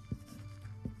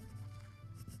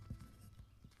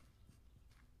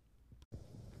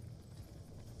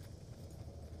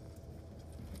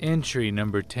 Entry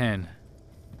number 10.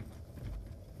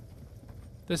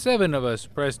 The 7 of us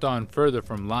pressed on further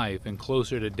from life and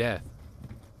closer to death,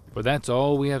 for that's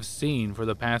all we have seen for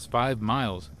the past 5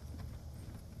 miles.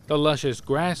 The luscious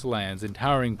grasslands and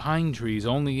towering pine trees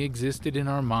only existed in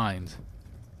our minds.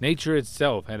 Nature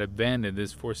itself had abandoned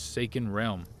this forsaken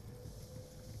realm.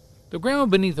 The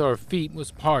ground beneath our feet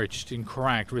was parched and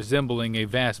cracked, resembling a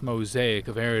vast mosaic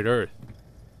of arid earth.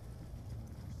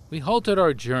 We halted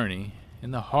our journey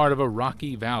in the heart of a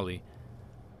rocky valley.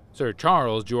 Sir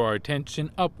Charles drew our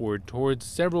attention upward towards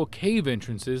several cave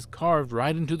entrances carved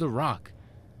right into the rock.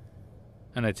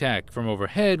 An attack from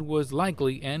overhead was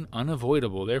likely and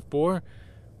unavoidable, therefore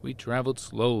we traveled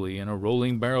slowly in a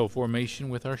rolling barrel formation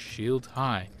with our shields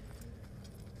high.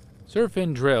 Sir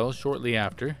Fendrell, shortly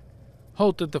after,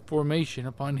 halted the formation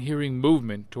upon hearing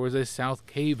movement towards a south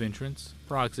cave entrance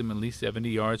approximately 70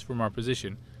 yards from our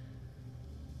position.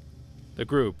 The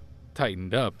group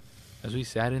tightened up as we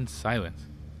sat in silence.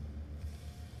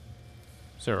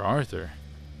 Sir Arthur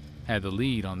had the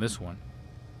lead on this one.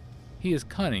 He is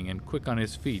cunning and quick on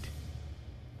his feet.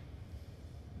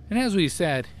 And as we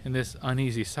sat in this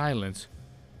uneasy silence,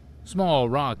 small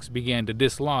rocks began to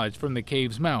dislodge from the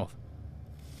cave's mouth.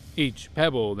 Each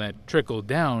pebble that trickled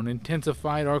down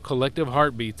intensified our collective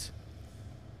heartbeats.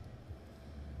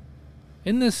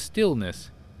 In this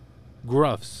stillness,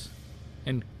 gruffs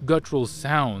and guttural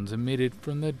sounds emitted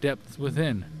from the depths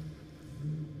within.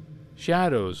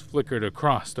 Shadows flickered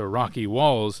across the rocky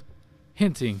walls,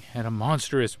 hinting at a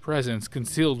monstrous presence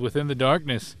concealed within the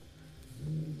darkness.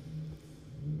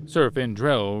 Sir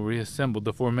Fendrell reassembled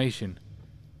the formation,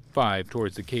 5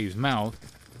 towards the cave's mouth,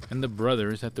 and the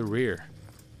brothers at the rear.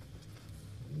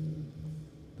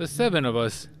 The 7 of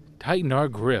us tightened our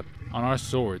grip on our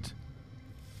swords.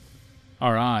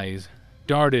 Our eyes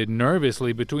darted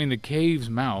nervously between the cave's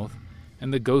mouth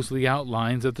and the ghostly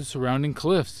outlines of the surrounding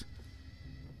cliffs.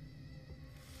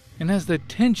 And as the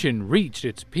tension reached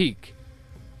its peak,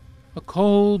 a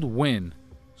cold wind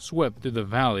swept through the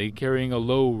valley carrying a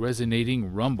low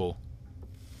resonating rumble.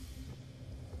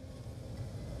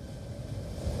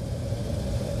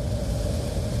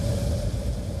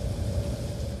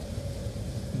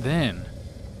 then,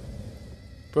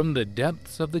 from the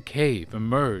depths of the cave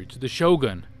emerged the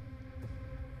shogun.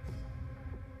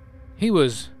 He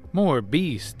was more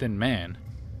beast than man,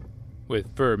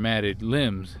 with fur-matted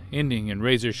limbs ending in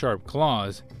razor-sharp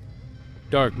claws.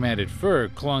 Dark matted fur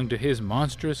clung to his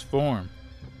monstrous form.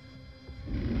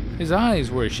 His eyes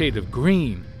were a shade of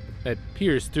green that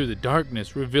pierced through the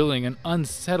darkness, revealing an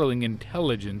unsettling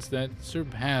intelligence that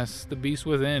surpassed the beast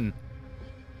within.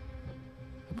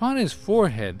 Upon his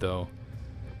forehead, though,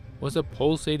 was a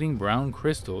pulsating brown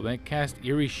crystal that cast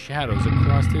eerie shadows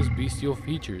across his bestial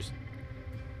features.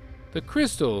 The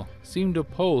crystal seemed to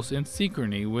pulse in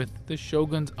synchrony with the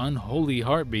shogun's unholy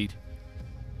heartbeat.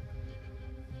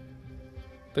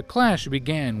 The clash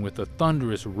began with a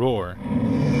thunderous roar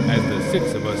as the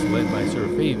six of us, led by Sir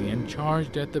Fabian,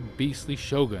 charged at the beastly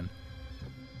shogun.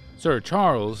 Sir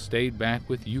Charles stayed back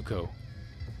with Yuko.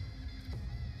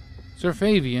 Sir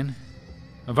Fabian,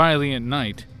 a valiant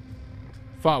knight,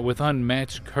 fought with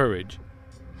unmatched courage,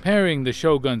 parrying the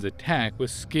shogun's attack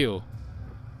with skill.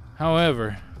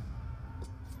 However,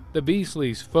 the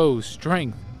beastly's foe's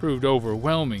strength proved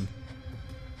overwhelming,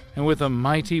 and with a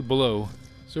mighty blow,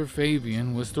 Sir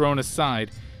Fabian was thrown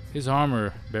aside, his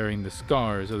armor bearing the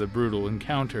scars of the brutal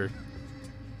encounter.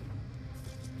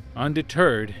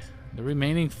 Undeterred, the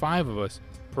remaining five of us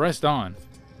pressed on.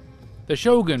 The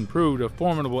shogun proved a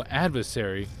formidable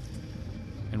adversary,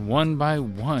 and one by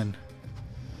one,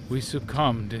 we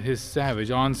succumbed to his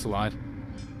savage onslaught.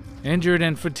 Injured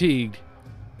and fatigued,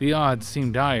 the odds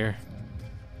seemed dire.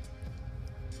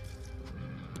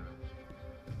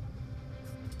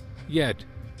 Yet,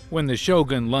 when the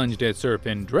shogun lunged at Sir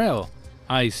Pendrell,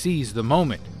 I seized the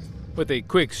moment. With a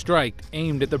quick strike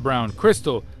aimed at the brown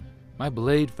crystal, my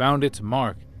blade found its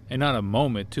mark, and not a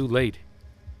moment too late.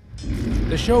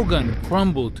 The shogun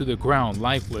crumbled to the ground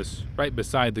lifeless, right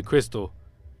beside the crystal.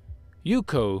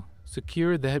 Yuko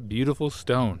secured that beautiful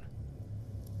stone.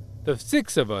 The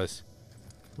six of us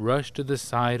rushed to the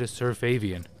side of Sir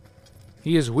Fabian.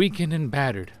 He is weakened and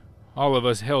battered. All of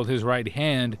us held his right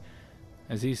hand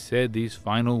as he said these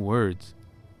final words.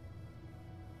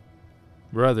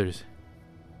 Brothers,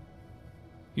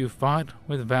 you fought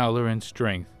with valor and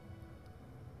strength,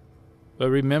 but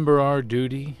remember our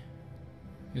duty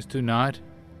is to not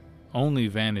only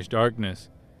banish darkness,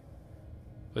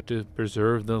 but to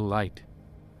preserve the light.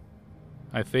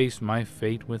 I face my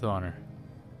fate with honor.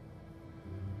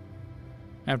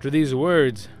 After these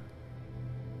words,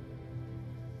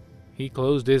 he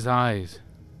closed his eyes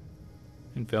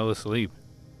and fell asleep.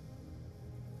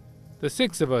 The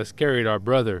six of us carried our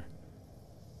brother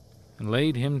and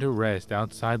laid him to rest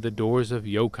outside the doors of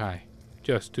Yokai,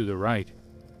 just to the right.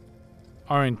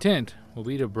 Our intent will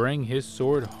be to bring his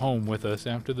sword home with us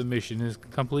after the mission is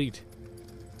complete.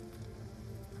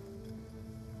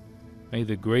 May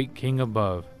the great King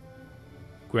above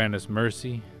grant us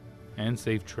mercy and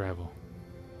safe travel.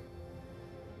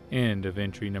 End of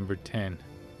entry number 10.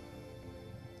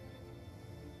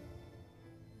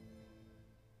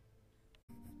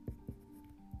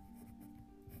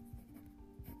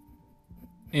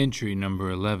 Entry number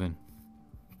 11.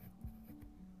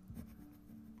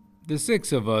 The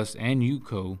six of us and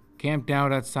Yuko camped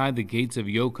out outside the gates of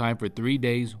Yokai for 3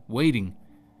 days, waiting.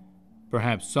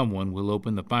 Perhaps someone will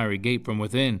open the fiery gate from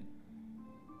within.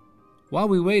 While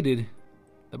we waited,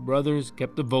 the brothers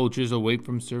kept the vultures away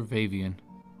from Sir Fabian.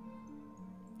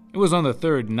 It was on the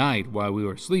third night, while we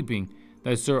were sleeping,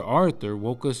 that Sir Arthur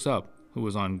woke us up, who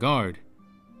was on guard.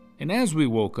 And as we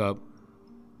woke up,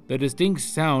 the distinct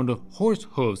sound of horse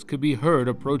hoofs could be heard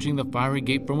approaching the fiery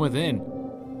gate from within.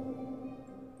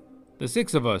 The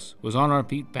six of us was on our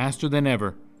feet faster than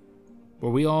ever, for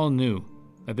we all knew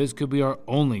that this could be our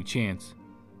only chance.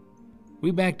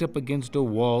 We backed up against a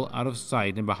wall out of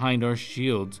sight and behind our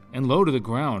shields and low to the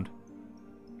ground.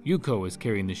 Yuko is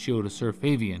carrying the shield of Sir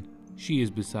Fabian. She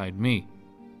is beside me.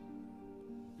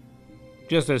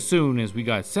 Just as soon as we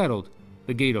got settled,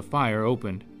 the gate of fire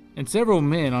opened, and several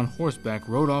men on horseback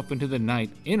rode off into the night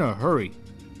in a hurry.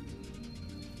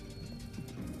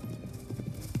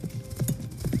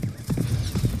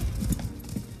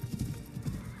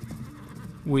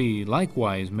 We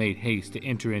likewise made haste to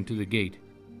enter into the gate.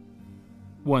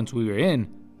 Once we were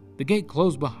in, the gate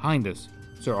closed behind us.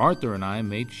 Sir Arthur and I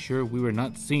made sure we were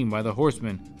not seen by the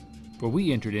horsemen, for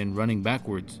we entered in running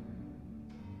backwards.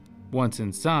 Once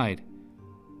inside,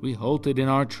 we halted in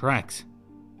our tracks.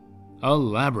 A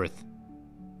labyrinth.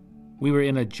 We were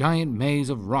in a giant maze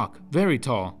of rock, very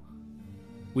tall.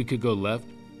 We could go left,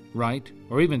 right,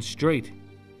 or even straight.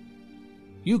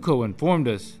 Yuko informed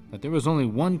us that there was only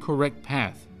one correct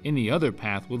path. Any other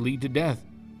path would lead to death.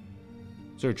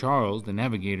 Sir Charles, the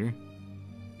navigator,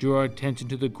 drew our attention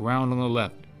to the ground on the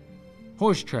left.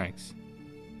 Horse tracks.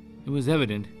 It was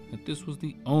evident that this was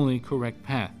the only correct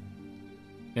path.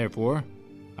 Therefore,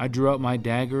 I drew out my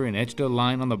dagger and etched a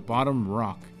line on the bottom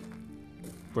rock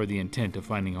for the intent of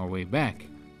finding our way back.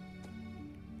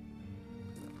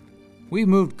 We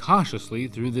moved cautiously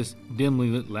through this dimly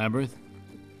lit labyrinth,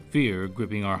 fear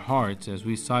gripping our hearts as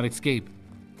we sought escape,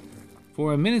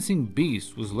 for a menacing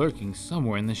beast was lurking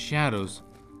somewhere in the shadows.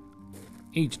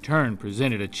 Each turn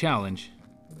presented a challenge.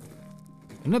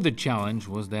 Another challenge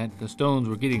was that the stones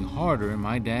were getting harder and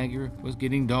my dagger was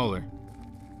getting duller.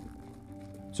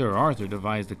 Sir Arthur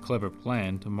devised a clever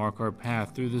plan to mark our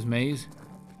path through this maze.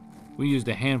 We used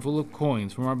a handful of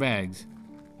coins from our bags.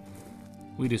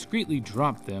 We discreetly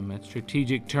dropped them at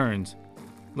strategic turns,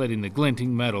 letting the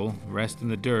glinting metal rest in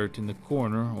the dirt in the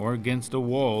corner or against a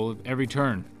wall at every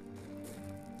turn.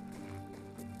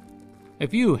 A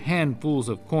few handfuls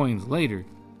of coins later,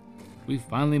 we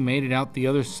finally made it out the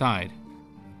other side.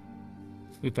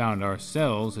 We found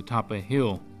ourselves atop a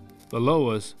hill. Below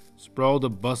us sprawled a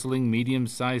bustling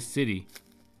medium-sized city.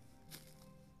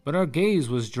 But our gaze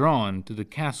was drawn to the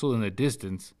castle in the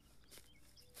distance.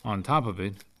 On top of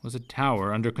it was a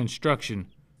tower under construction,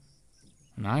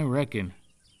 and I reckon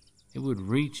it would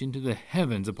reach into the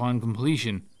heavens upon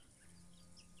completion.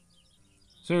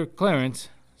 Sir Clarence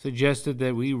suggested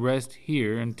that we rest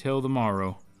here until the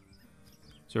morrow.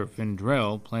 Sir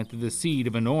Findrell planted the seed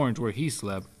of an orange where he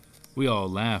slept. We all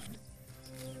laughed,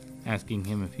 asking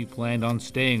him if he planned on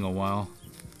staying a while.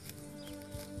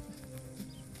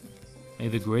 May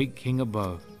the great King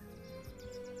above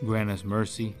grant us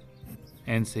mercy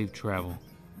and safe travel.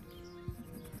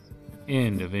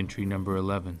 End of entry number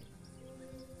 11.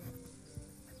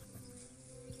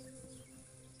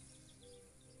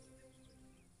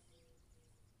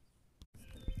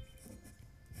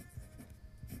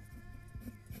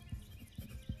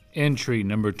 Entry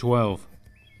number 12.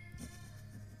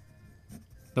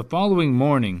 The following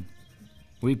morning,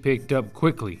 we picked up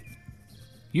quickly.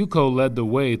 Yuko led the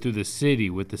way through the city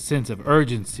with a sense of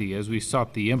urgency as we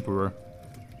sought the Emperor.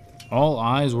 All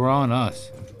eyes were on us,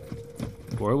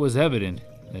 for it was evident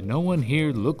that no one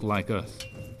here looked like us.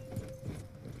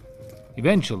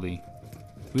 Eventually,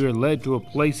 we were led to a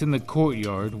place in the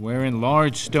courtyard wherein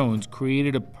large stones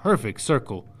created a perfect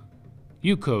circle.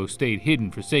 Yuko stayed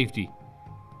hidden for safety.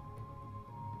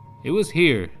 It was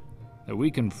here that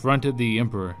we confronted the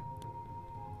Emperor.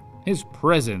 His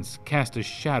presence cast a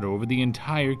shadow over the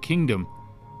entire kingdom.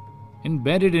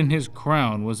 Embedded in his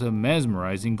crown was a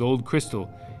mesmerizing gold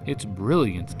crystal. Its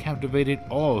brilliance captivated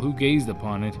all who gazed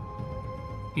upon it.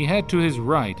 He had to his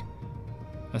right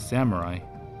a samurai,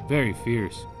 very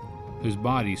fierce, whose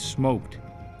body smoked.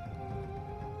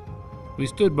 We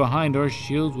stood behind our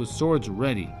shields with swords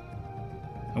ready,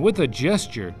 and with a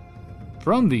gesture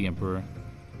from the Emperor,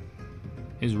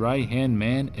 his right-hand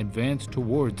man advanced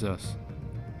towards us.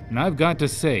 And I've got to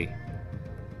say,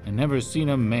 I've never seen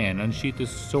a man unsheath a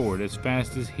sword as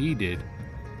fast as he did.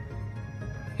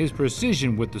 His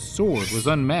precision with the sword was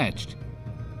unmatched.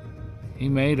 He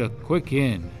made a quick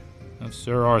end of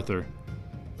Sir Arthur,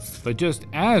 but just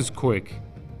as quick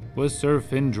was Sir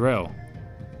Findrell.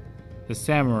 The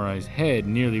samurai's head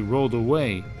nearly rolled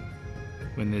away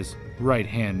when this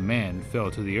right-hand man fell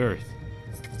to the earth.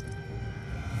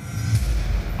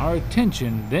 Our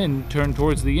attention then turned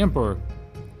towards the Emperor.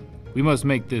 We must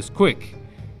make this quick,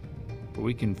 for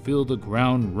we can feel the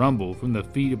ground rumble from the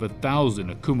feet of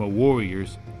 1,000 Akuma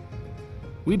warriors.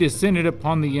 We descended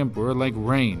upon the Emperor like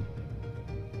rain.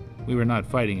 We were not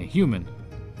fighting a human.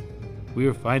 We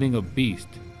were fighting a beast,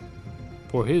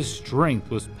 for his strength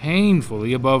was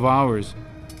painfully above ours.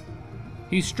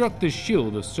 He struck the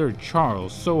shield of Sir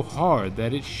Charles so hard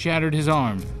that it shattered his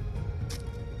arm.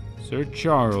 Sir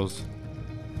Charles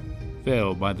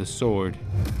fell by the sword.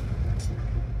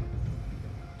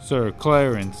 Sir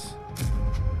Clarence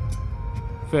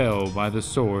fell by the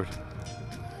sword.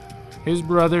 His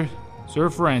brother, Sir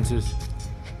Francis,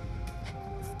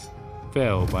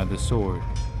 fell by the sword.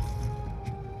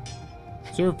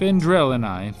 Sir Findrell and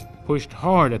I pushed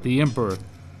hard at the Emperor.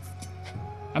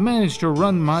 I managed to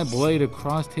run my blade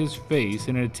across his face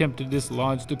in an attempt to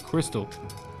dislodge the crystal.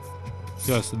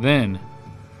 Just then,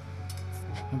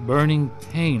 a burning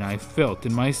pain I felt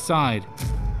in my side,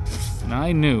 and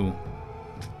I knew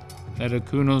that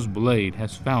Akuno's blade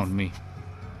has found me.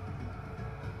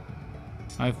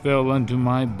 I fell onto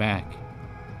my back.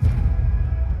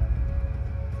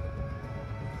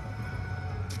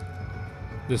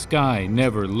 The sky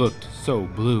never looked so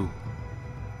blue.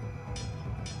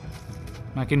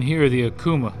 I can hear the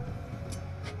Akuma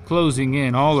closing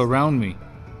in all around me.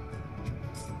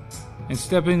 and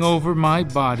stepping over my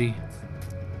body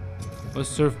was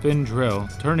Sir Findrell,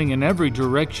 turning in every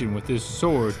direction with his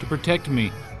sword to protect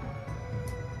me.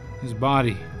 His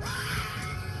body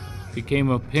became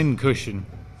a pincushion.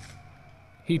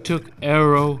 He took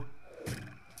arrow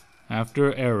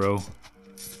after arrow,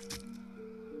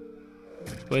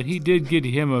 but he did get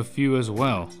him a few as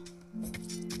well.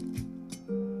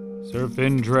 Sir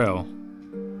Findrell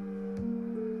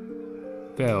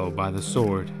fell by the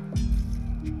sword.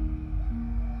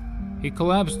 He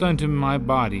collapsed onto my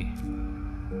body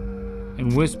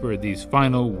and whispered these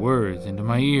final words into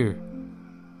my ear.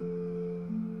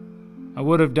 I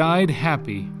would have died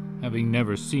happy, having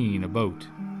never seen a boat.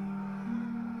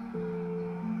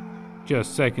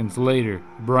 Just seconds later,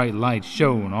 bright light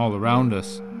shone all around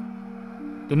us.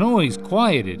 The noise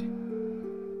quieted,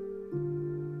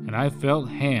 and I felt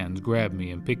hands grab me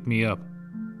and pick me up.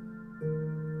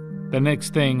 The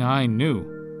next thing I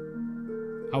knew,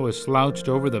 I was slouched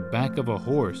over the back of a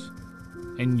horse,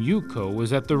 and Yuko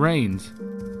was at the reins,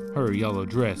 her yellow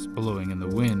dress blowing in the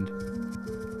wind.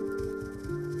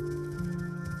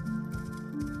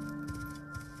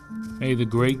 May the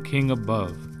great King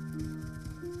above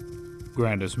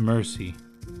grant us mercy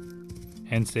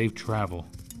and safe travel.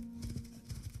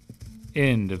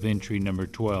 End of entry number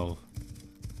 12.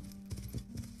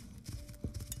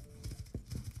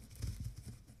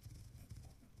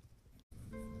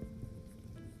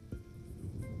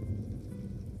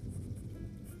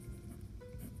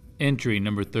 Entry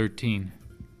number 13.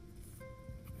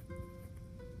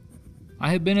 I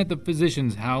have been at the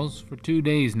physician's house for 2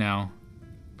 days now.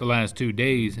 The last 2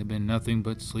 days have been nothing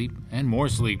but sleep and more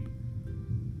sleep.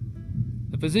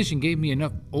 The physician gave me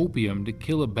enough opium to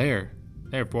kill a bear.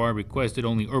 Therefore, I requested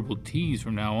only herbal teas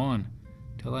from now on,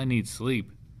 till I need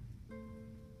sleep.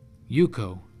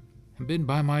 Yuko has been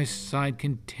by my side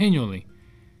continually.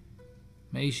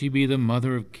 May she be the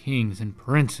mother of kings and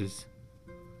princes.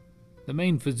 The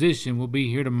main physician will be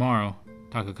here tomorrow,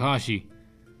 Takakashi.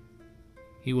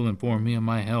 He will inform me of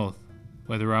my health,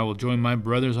 whether I will join my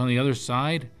brothers on the other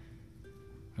side,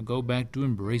 or go back to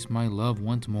embrace my love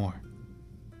once more.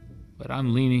 But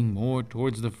I'm leaning more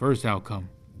towards the first outcome.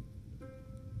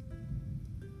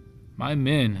 My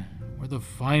men were the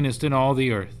finest in all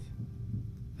the earth.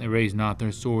 They raised not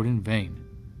their sword in vain.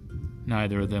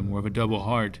 Neither of them were of a double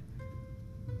heart.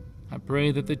 I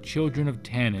pray that the children of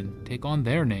Tannen take on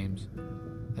their names,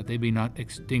 that they be not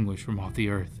extinguished from off the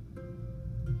earth.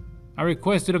 I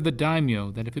requested of the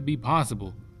daimyo that if it be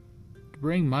possible, to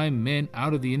bring my men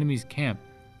out of the enemy's camp,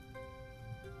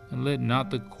 and let not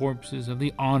the corpses of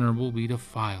the honorable be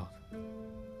defiled.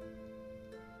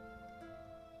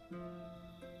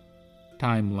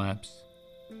 Time lapse.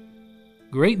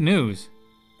 Great news!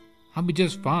 I'll be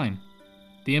just fine.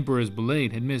 The Emperor's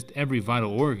blade had missed every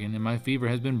vital organ, and my fever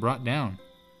has been brought down.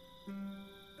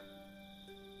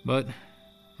 But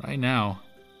right now,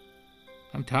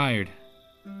 I'm tired.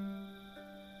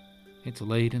 It's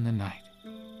late in the night.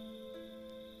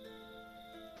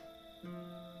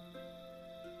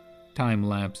 Time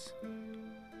lapse.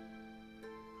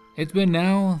 It's been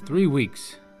now 3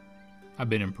 weeks. I've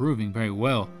been improving very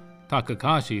well.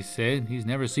 Takakashi said he's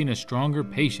never seen a stronger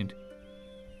patient.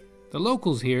 The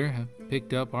locals here have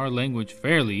picked up our language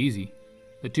fairly easy.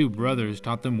 The 2 brothers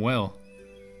taught them well.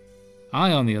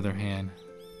 I, on the other hand,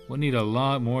 will need a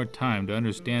lot more time to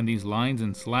understand these lines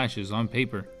and slashes on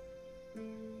paper.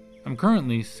 I'm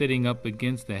currently sitting up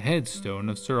against the headstone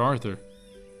of Sir Arthur.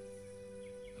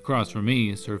 Across from me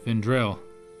is Sir Findrell.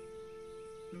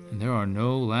 And there are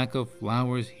no lack of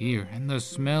flowers here, and the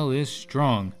smell is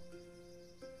strong.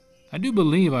 I do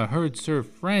believe I heard Sir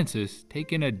Francis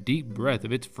take in a deep breath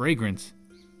of its fragrance.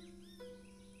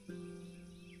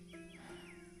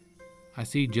 I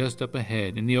see just up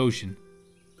ahead in the ocean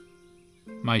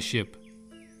my ship,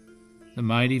 the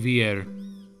mighty Vier,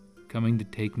 coming to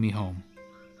take me home.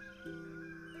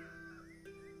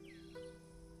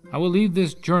 I will leave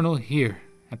this journal here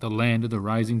at the land of the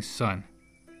rising sun.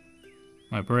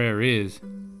 My prayer is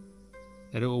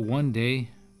that it will one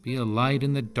day be a light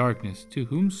in the darkness to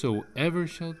whomsoever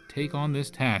shall take on this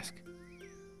task.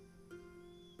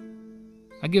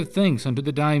 I give thanks unto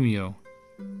the daimyo,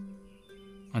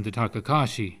 unto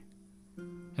Takakashi,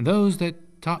 and those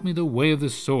that taught me the way of the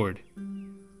sword.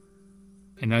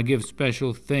 And I give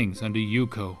special thanks unto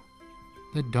Yuko,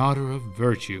 the daughter of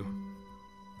virtue.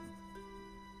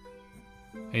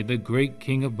 May the great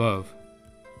King above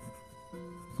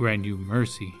grant you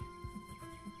mercy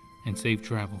and safe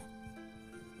travel.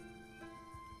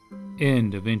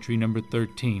 End of entry number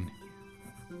 13.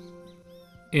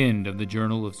 End of the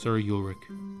Journal of Sir Ulrich.